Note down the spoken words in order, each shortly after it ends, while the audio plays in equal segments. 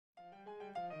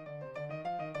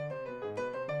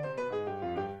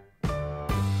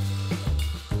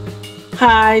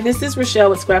Hi, this is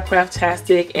Rachelle with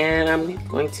Scrapcraftastic, and I'm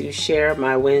going to share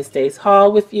my Wednesday's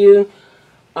haul with you.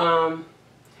 I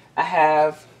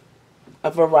have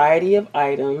a variety of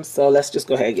items, so let's just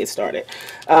go ahead and get started.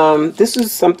 This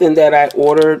is something that I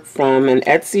ordered from an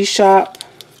Etsy shop,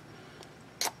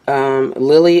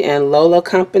 Lily and Lola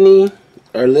Company,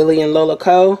 or Lily and Lola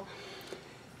Co.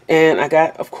 And I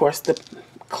got, of course, the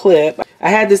clip. I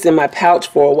had this in my pouch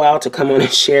for a while to come on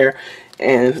and share,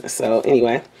 and so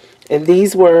anyway. And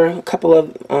these were a couple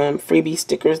of freebie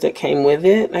stickers that came with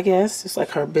it, I guess. It's like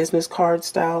her business card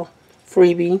style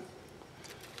freebie.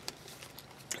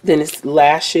 Then it's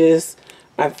lashes.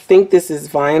 I think this is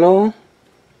vinyl.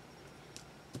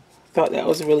 Thought that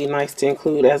was really nice to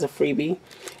include as a freebie.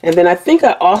 And then I think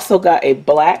I also got a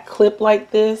black clip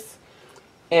like this.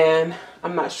 And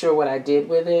I'm not sure what I did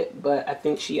with it, but I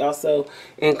think she also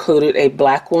included a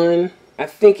black one. I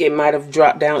think it might have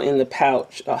dropped down in the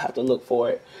pouch. I'll have to look for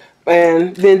it.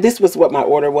 And then this was what my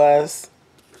order was.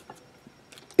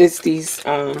 It's these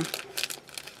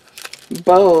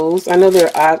bows. I know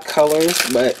they're odd colors,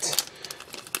 but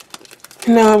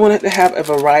you know, I wanted to have a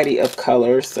variety of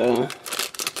colors. So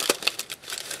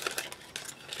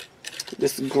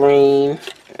this green,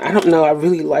 I don't know, I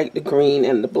really like the green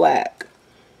and the black.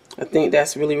 I think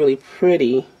that's really, really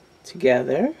pretty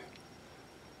together.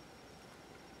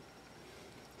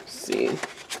 Let's see.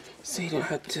 So you don't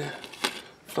have to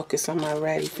focus on my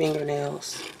ratty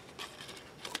fingernails.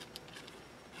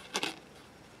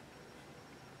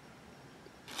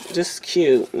 Just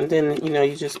cute. And then, you know,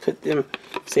 you just put them,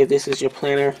 say this is your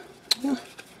planner.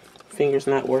 Finger's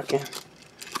not working.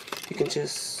 You can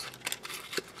just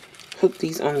hook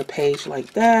these on the page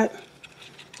like that.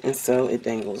 And so it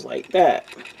dangles like that.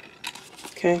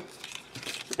 Okay.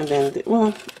 And then,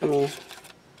 well, I mean,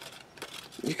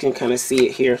 you can kind of see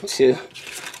it here too.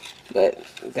 But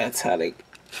that's how it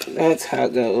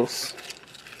goes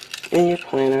in your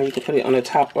planner. You can put it on the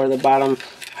top or the bottom,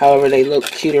 however they look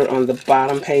cuter on the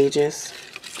bottom pages.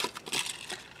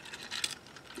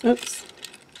 Oops.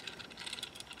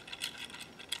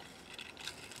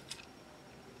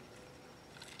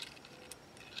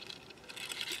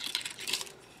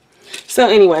 So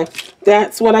anyway,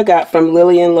 that's what I got from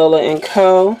Lily and Lola and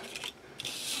Co.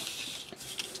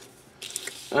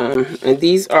 And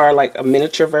these are like a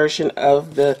miniature version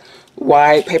of the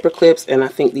wide paper clips, and I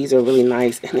think these are really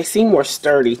nice, and they seem more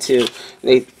sturdy too.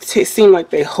 They seem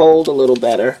like they hold a little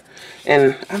better,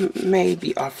 and I may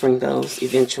be offering those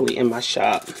eventually in my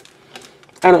shop.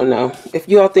 I don't know. If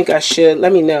you all think I should,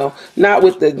 let me know. Not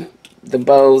with the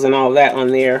bows and all that on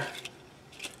there.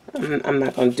 I'm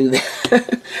not going to do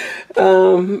that.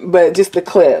 But just the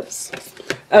clips.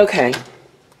 Okay.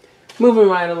 Moving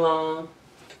right along.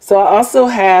 So I also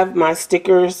have my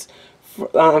stickers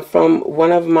from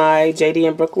one of my JD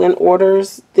and Brooklyn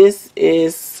orders. This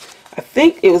is, I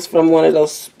think it was from one of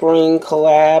those spring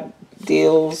collab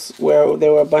deals where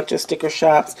there were a bunch of sticker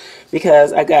shops,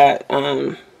 because I got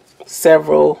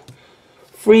several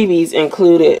freebies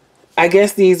included. I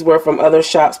guess these were from other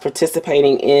shops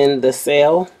participating in the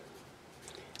sale,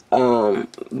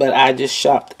 but I just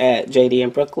shopped at JD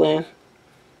and Brooklyn.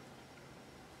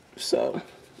 So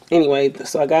anyway,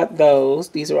 so I got those.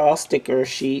 These are all sticker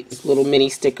sheets, little mini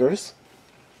stickers.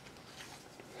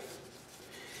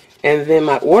 And then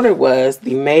my order was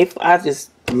the I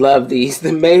just love these,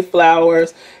 the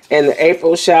Mayflowers and the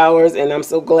April showers. And I'm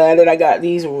so glad that I got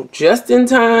these just in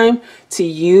time to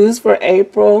use for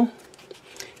April.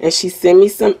 And she sent me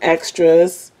some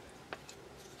extras.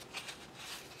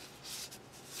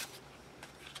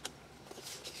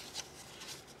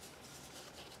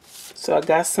 So I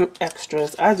got some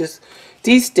extras.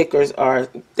 These stickers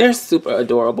they're super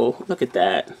adorable. Look at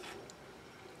that.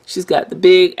 She's got the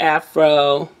big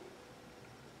afro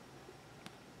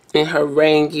in her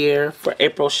rain gear for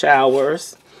April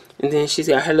showers. And then she's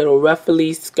got her little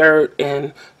ruffly skirt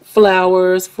and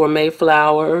flowers for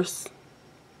Mayflowers.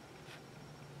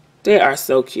 They are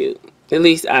so cute. At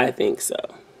least I think so.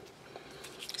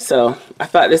 So I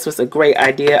thought this was a great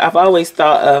idea. I've always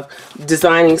thought of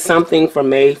designing something for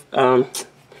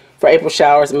for April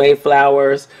showers,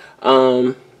 Mayflowers,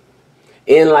 in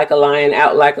like a lion,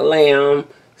 out like a lamb,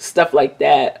 stuff like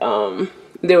that.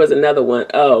 There was another one.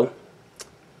 Oh,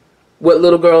 what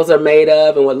little girls are made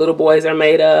of and what little boys are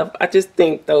made of. I just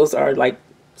think those are like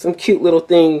some cute little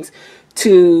things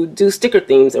to do sticker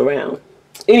themes around.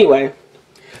 Anyway,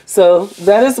 so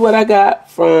that is what I got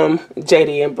from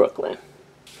JD and Brooklyn.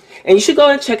 And you should go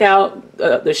and check out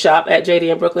the shop at JD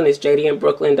and Brooklyn. It's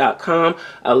jdandbrooklyn.com.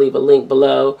 I'll leave a link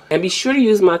below. And be sure to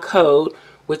use my code,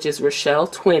 which is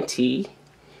Rachelle20,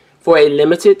 for a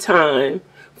limited time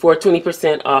for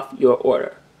 20% off your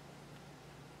order.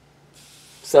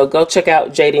 So go check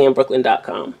out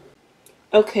jdinbrooklyn.com.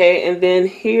 Okay, and then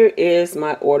here is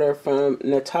my order from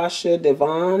Natasha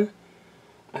Divon.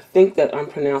 I think that I'm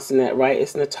pronouncing that right.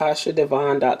 It's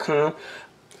natashadivon.com.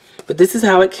 But this is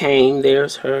how it came.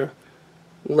 There's her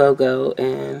logo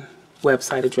and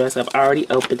website address. I've already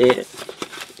opened it.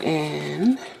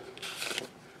 And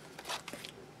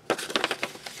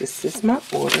this is my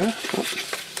order. Oh,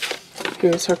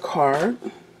 here's her card.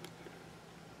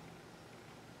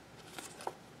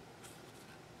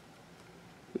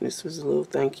 This was a little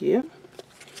thank you.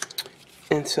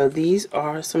 And so these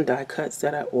are some die cuts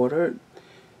that I ordered.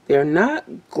 They're not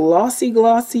glossy,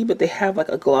 but they have like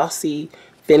a glossy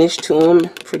finish to them.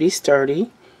 Pretty sturdy.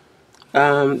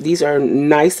 These are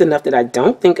nice enough that I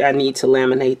don't think I need to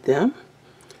laminate them.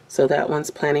 So that one's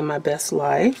Planning My Best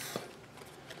Life.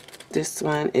 This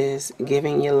one is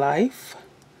Giving You Life.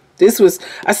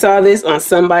 I saw this on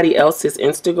somebody else's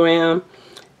Instagram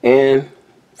and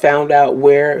found out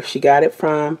where she got it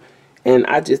from, and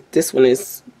this one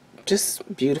is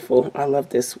just beautiful. I love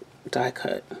this die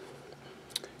cut.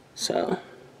 So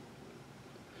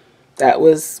that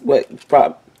was what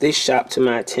brought this shop to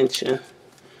my attention.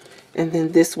 And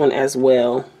then this one as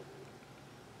well.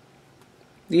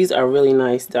 These are really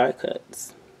nice die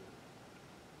cuts.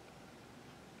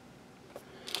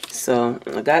 So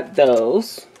I got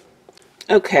those.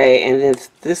 Okay, and then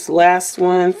this last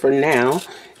one for now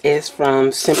is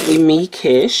from Simply Me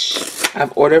Kish.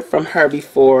 I've ordered from her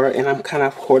before, and I'm kind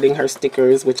of hoarding her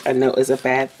stickers, which I know is a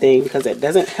bad thing because it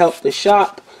doesn't help the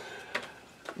shop.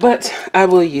 But I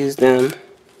will use them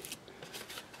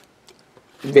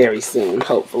very soon,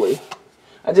 hopefully.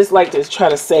 I just like to try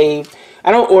to save.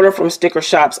 I don't order from sticker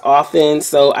shops often,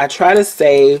 so I try to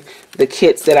save the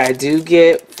kits that I do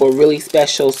get for really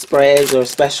special spreads or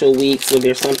special weeks when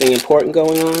there's something important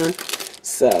going on.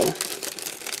 So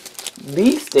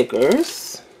these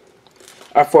stickers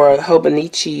are for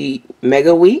Hobonichi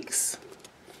Mega Weeks.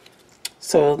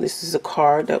 So this is a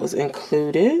card that was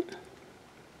included.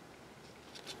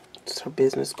 It's her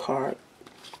business card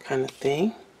kind of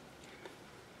thing.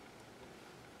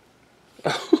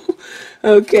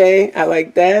 Okay, I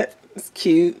like that. It's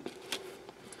cute.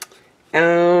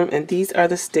 And these are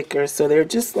the stickers. So they're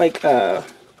just like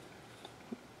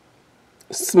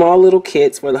small little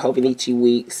kits for the Hobonichi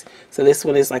weeks. So this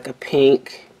one is like a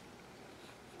pink,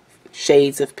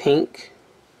 shades of pink.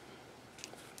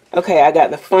 Okay, I got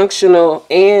the functional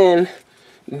and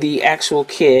the actual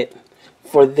kit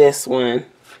for this one.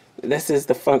 This is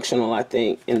the functional, I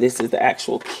think, and this is the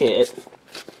actual kit.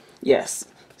 Yes,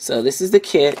 so this is the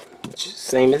kit, which is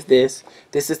same as this.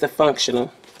 This is the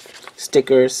functional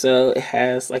sticker, so it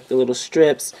has like the little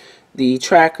strips, the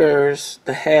trackers,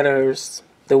 the headers,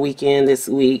 the weekend this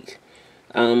week,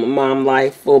 mom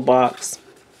life, full box.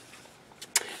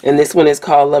 And this one is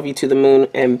called Love You to the Moon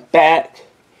and Back.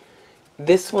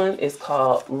 This one is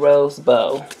called Rose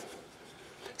Bow.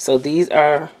 So these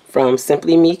are from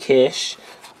Simply Me Kish.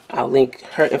 I'll link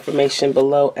her information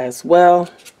below as well.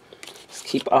 Just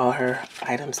keep all her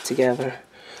items together.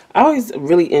 I always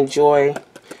really enjoy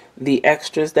the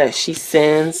extras that she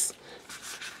sends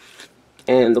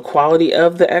and the quality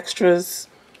of the extras.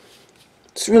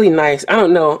 It's really nice. I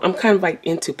don't know, I'm kind of like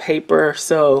into paper,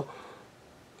 so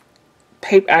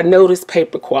I notice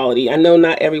paper quality. I know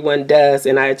not everyone does,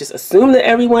 and I just assume that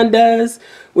everyone does,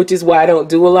 which is why I don't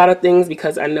do a lot of things,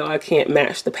 because I know I can't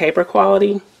match the paper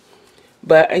quality.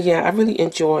 But yeah, I really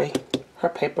enjoy her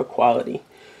paper quality.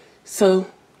 So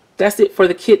that's it for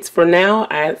the kits for now.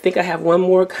 I think I have one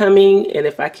more coming, and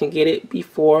if I can get it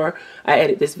before I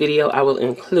edit this video, I will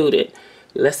include it.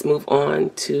 Let's move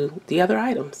on to the other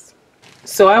items.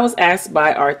 So I was asked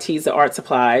by Arteza Art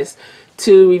Supplies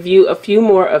to review a few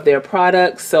more of their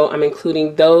products, so I'm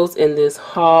including those in this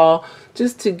haul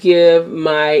just to give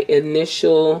my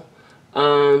initial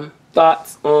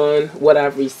thoughts on what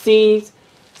I've received.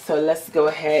 So let's go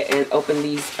ahead and open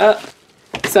these up.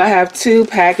 So I have two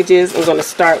packages. I'm going to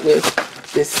start with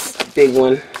this big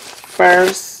one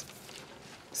first.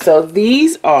 So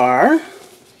these are,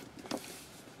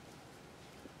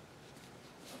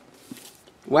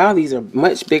 wow, these are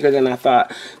much bigger than I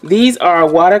thought. These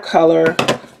are watercolor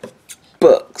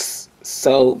books.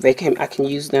 So I can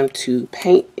use them to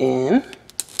paint in.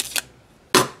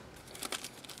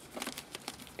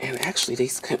 And actually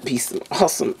these could be some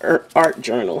awesome art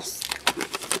journals.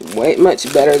 Way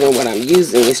much better than what I'm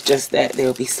using. It's just that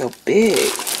they'll be so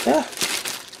big. Ah.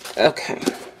 Okay.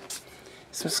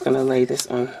 So I'm just going to lay this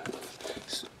on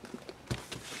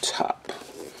top.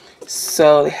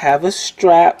 So they have a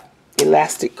strap,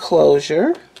 elastic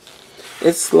closure.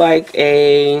 It's like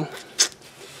a,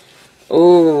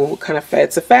 oh, what kind of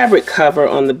it's a fabric cover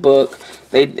on the book.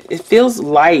 It feels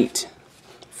light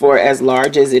for as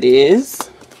large as it is.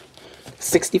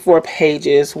 64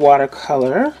 pages,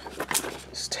 watercolor.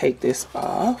 Let's take this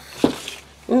off.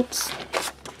 Oops.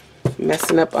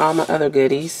 Messing up all my other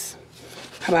goodies.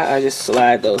 How about I just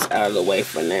slide those out of the way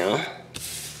for now?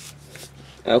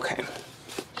 Okay.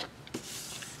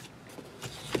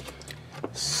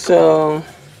 So,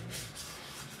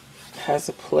 it has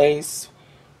a place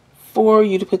for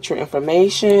you to put your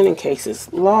information in case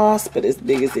it's lost, but as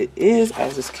big as it is, I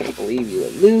just can't believe you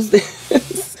would lose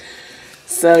this.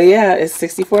 So yeah, it's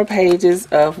 64 pages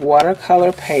of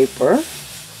watercolor paper.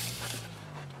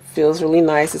 Feels really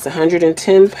nice. It's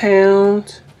 110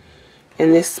 pounds.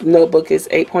 And this notebook is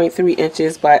 8.3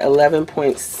 inches by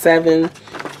 11.7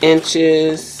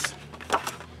 inches.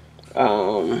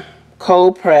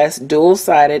 Cold pressed,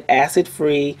 dual-sided,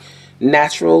 acid-free,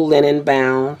 natural linen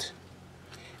bound.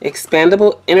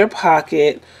 Expandable inner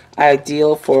pocket,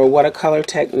 ideal for watercolor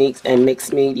techniques and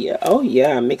mixed media. Oh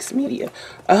yeah, mixed media.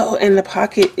 Oh, and the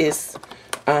pocket is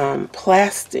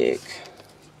plastic.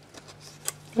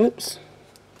 Oops.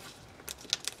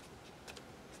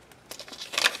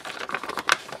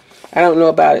 I don't know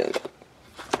about it.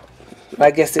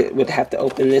 I guess it would have to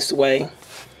open this way.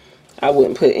 I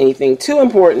wouldn't put anything too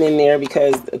important in there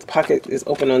because the pocket is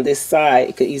open on this side.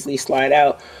 It could easily slide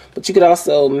out. But you could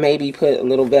also maybe put a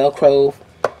little Velcro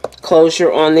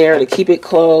closure on there to keep it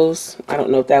closed. I don't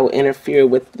know if that would interfere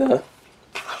with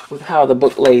how the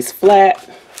book lays flat.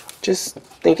 Just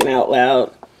thinking out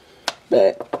loud.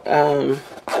 But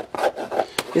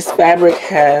this fabric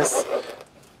has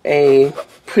a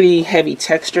pretty heavy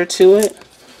texture to it.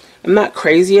 I'm not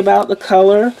crazy about the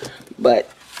color, but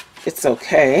it's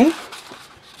okay.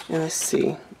 And let's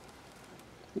see.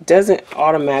 It doesn't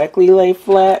automatically lay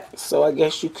flat, so I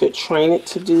guess you could train it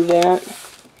to do that.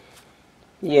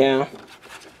 Yeah,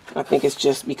 I think it's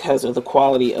just because of the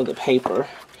quality of the paper.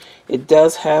 It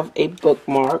does have a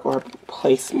bookmark or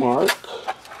place mark.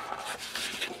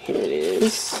 Here it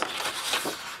is.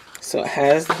 So it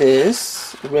has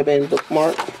this ribbon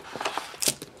bookmark.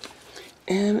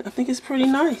 And I think it's pretty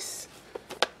nice.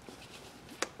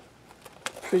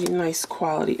 Pretty nice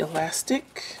quality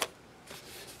elastic.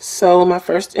 So my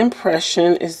first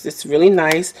impression is it's really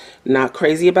nice. Not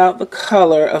crazy about the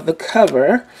color of the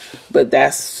cover, but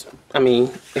that's, I mean,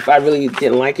 if I really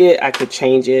didn't like it, I could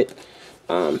change it,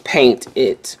 paint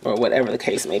it, or whatever the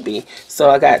case may be. So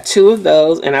I got 2 of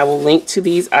those, and I will link to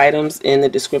these items in the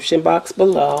description box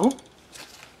below.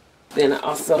 Then I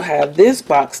also have this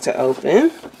box to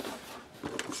open.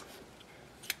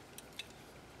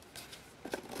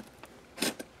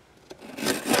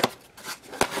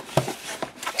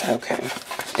 Okay,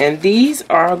 and these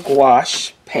are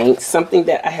gouache paints, something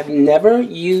that I have never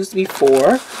used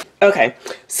before. Okay,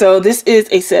 so this is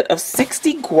a set of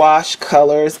 60 gouache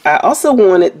colors. I also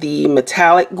wanted the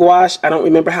metallic gouache. I don't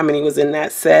remember how many was in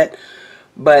that set,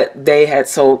 but they had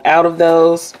sold out of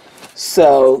those.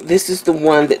 So this is the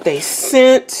one that they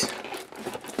sent.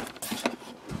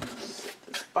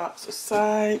 This box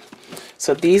aside.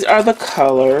 So these are the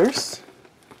colors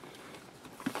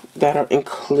that are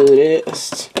included.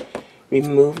 Let's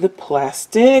remove the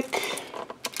plastic.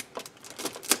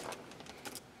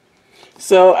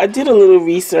 So I did a little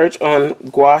research on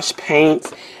gouache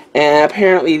paints, and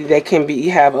apparently they can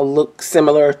have a look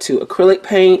similar to acrylic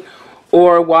paint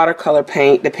or watercolor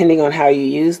paint depending on how you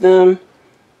use them.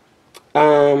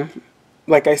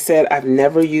 Like I said, I've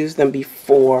never used them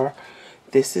before.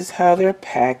 This is how they're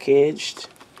packaged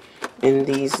in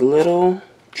these little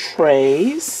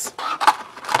trays.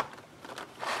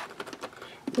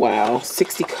 Wow,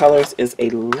 60 colors is a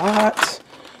lot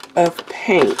of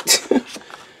paint.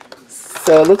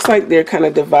 So it looks like they're kind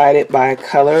of divided by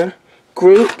color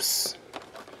groups.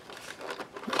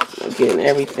 I'm getting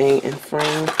everything in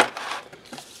frame.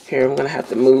 Here, I'm going to have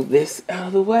to move this out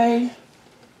of the way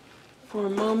for a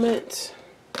moment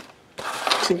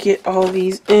to get all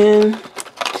these in.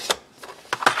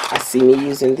 I see me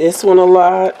using this one a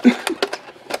lot.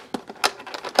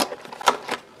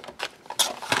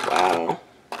 Wow.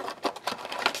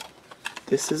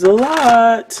 This is a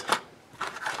lot.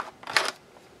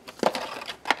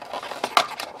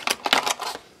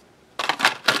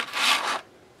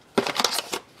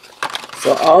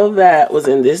 So all of that was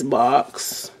in this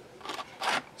box.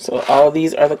 So all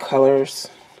these are the colors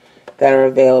that are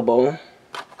available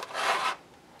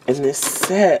in this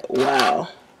set. Wow,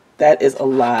 that is a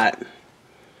lot.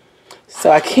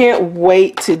 So I can't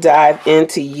wait to dive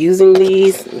into using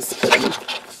these. Let's put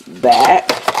them back.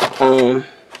 I'm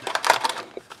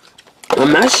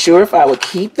I'm not sure if I would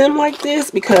keep them like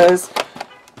this because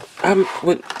I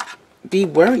would be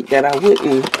worried that I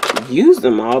wouldn't use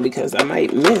them all because I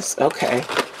might miss. Okay.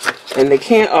 And they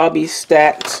can't all be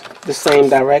stacked the same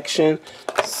direction,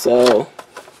 so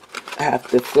I have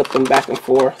to flip them back and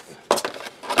forth.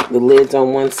 The lid's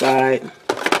on one side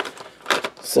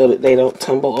so that they don't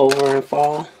tumble over and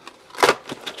fall.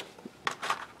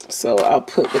 So I'll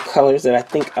put the colors that I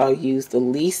think I'll use the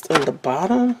least on the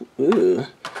bottom. Ooh,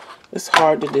 it's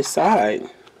hard to decide.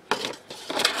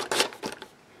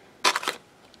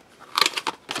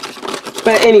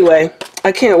 But anyway,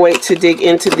 I can't wait to dig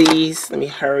into these. Let me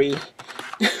hurry.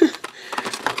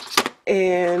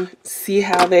 And see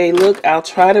how they look. I'll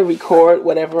try to record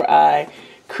whatever I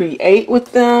create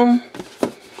with them.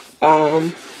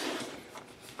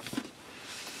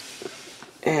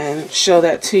 And show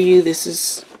that to you. This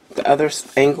is the other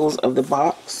angles of the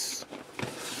box.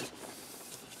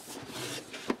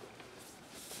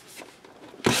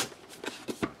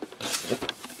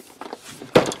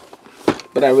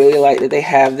 But I really like that they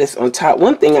have this on top.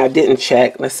 One thing I didn't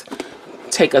check, let's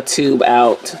take a tube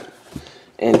out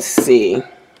and see.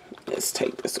 Let's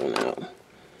take this one out.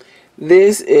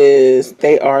 This is,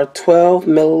 they are 12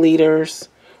 milliliters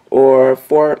or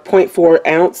 4.4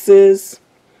 ounces.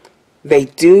 They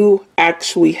do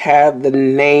actually have the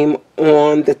name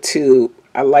on the tube.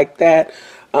 I like that.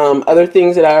 Other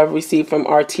things that I've received from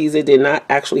Arteza did not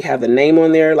actually have the name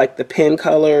on there, like the pen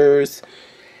colors.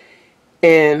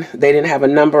 And they didn't have a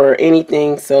number or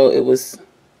anything, so it was,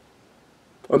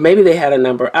 or maybe they had a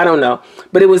number, I don't know.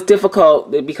 But it was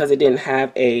difficult because it didn't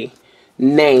have a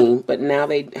name, but now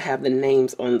they have the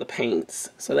names on the paints.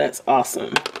 So that's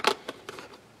awesome.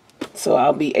 So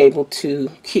I'll be able to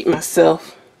keep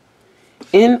myself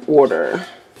in order.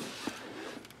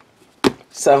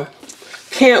 So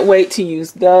can't wait to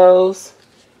use those,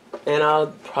 and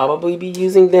I'll probably be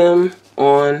using them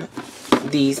on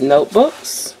these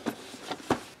notebooks.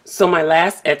 So my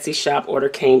last Etsy shop order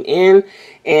came in,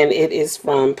 and it is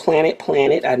from Planet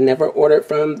Planet. I've never ordered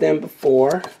from them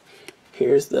before.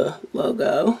 Here's the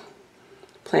logo,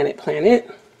 Planet Planet.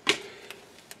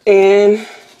 And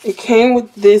it came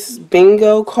with this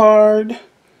bingo card.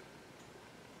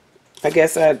 I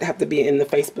guess I'd have to be in the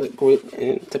Facebook group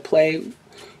and to play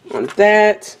on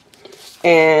that.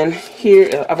 And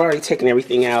here, I've already taken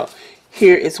everything out.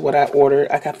 Here is what I ordered.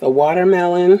 I got the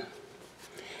watermelon.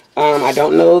 I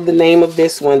don't know the name of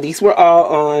this one. These were all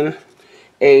on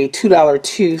a $2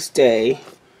 Tuesday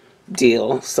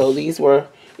deal. So these were,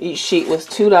 each sheet was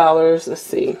 $2. Let's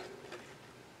see.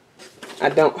 I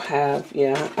don't have,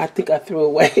 yeah, I think I threw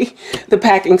away the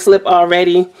packing slip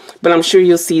already, but I'm sure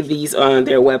you'll see these on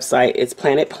their website. It's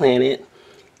Planet Planet,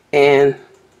 and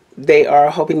they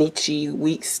are Hobonichi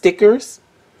wheat stickers.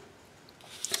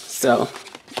 So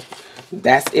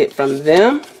that's it from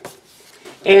them.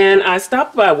 And I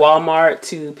stopped by Walmart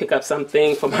to pick up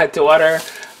something for my daughter.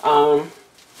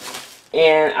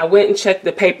 And I went and checked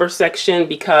the paper section,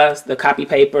 because the copy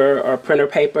paper or printer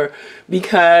paper,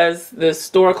 because the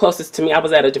store closest to me, I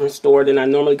was at a different store than I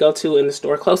normally go to, and the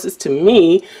store closest to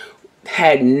me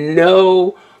had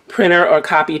no printer or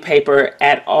copy paper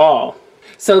at all.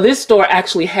 So this store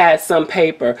actually had some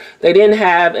paper. They didn't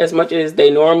have as much as they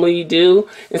normally do.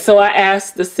 And so I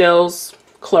asked the sales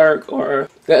clerk or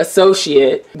the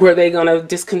associate, were they going to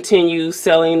discontinue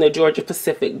selling the Georgia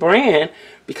Pacific brand,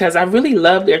 because I really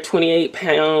love their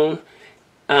 28-pound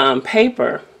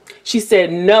paper. She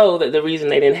said no, that the reason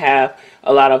they didn't have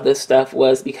a lot of this stuff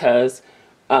was because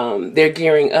they're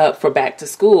gearing up for back to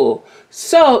school.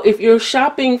 So if you're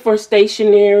shopping for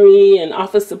stationery and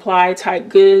office supply type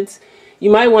goods, you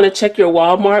might want to check your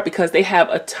Walmart, because they have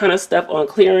a ton of stuff on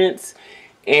clearance.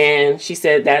 And she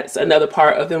said that's another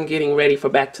part of them getting ready for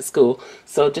back to school.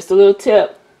 So just a little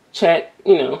tip, check,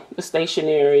 you know, the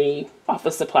stationery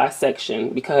office supply section,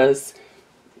 because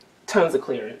tons of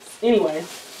clearance. Anyway,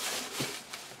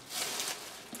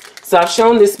 so I've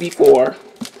shown this before.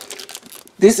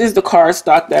 This is the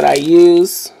cardstock that I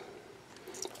use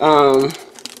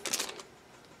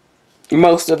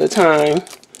most of the time.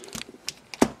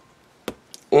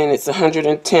 And it's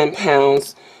 110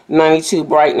 pounds. 92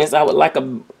 brightness. I would like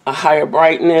a higher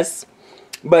brightness,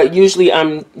 but usually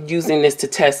I'm using this to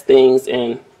test things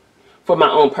and for my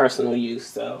own personal use.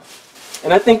 So,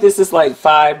 and I think this is like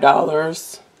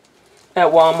 $5 at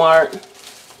Walmart.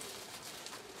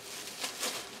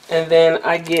 And then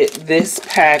I get this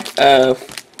pack of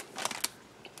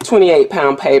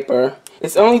 28-pound paper.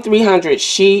 It's only 300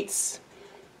 sheets,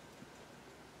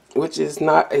 which is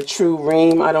not a true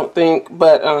ream, I don't think,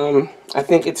 but I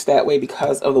think it's that way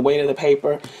because of the weight of the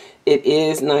paper. It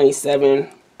is 97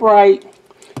 bright,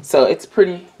 So it's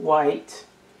pretty white,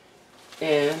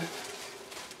 and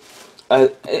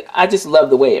I just love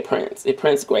the way it prints. It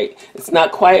prints great. It's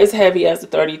not quite as heavy as the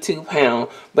 32 pound,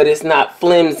 but it's not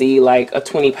flimsy like a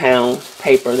 20 pound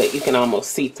paper that you can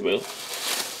almost see through.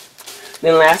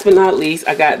 Then last but not least,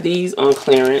 I got these on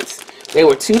clearance. They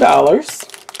were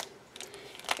 $2,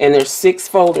 and there's 6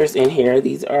 folders in here.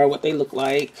 These are what they look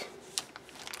like.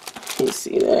 You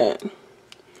see that?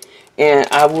 And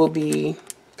I will be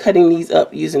cutting these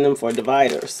up using them for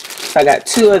dividers. So I got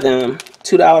 2 of them,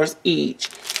 $2 each.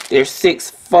 There's 6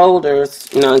 folders,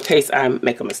 you know, in case I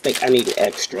make a mistake, I need an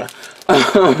extra.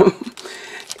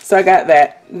 So I got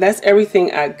that. That's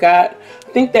everything I got.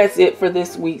 I think that's it for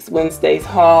this week's Wednesday's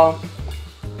haul.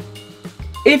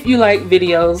 If you like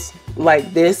videos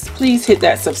like this, please hit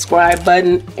that subscribe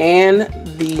button and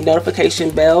the notification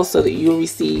bell so that you'll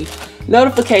receive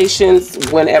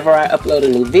notifications whenever I upload a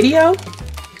new video.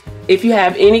 If you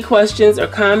have any questions or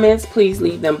comments, please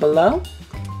leave them below.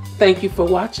 Thank you for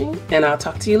watching, and I'll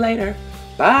talk to you later.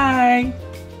 Bye.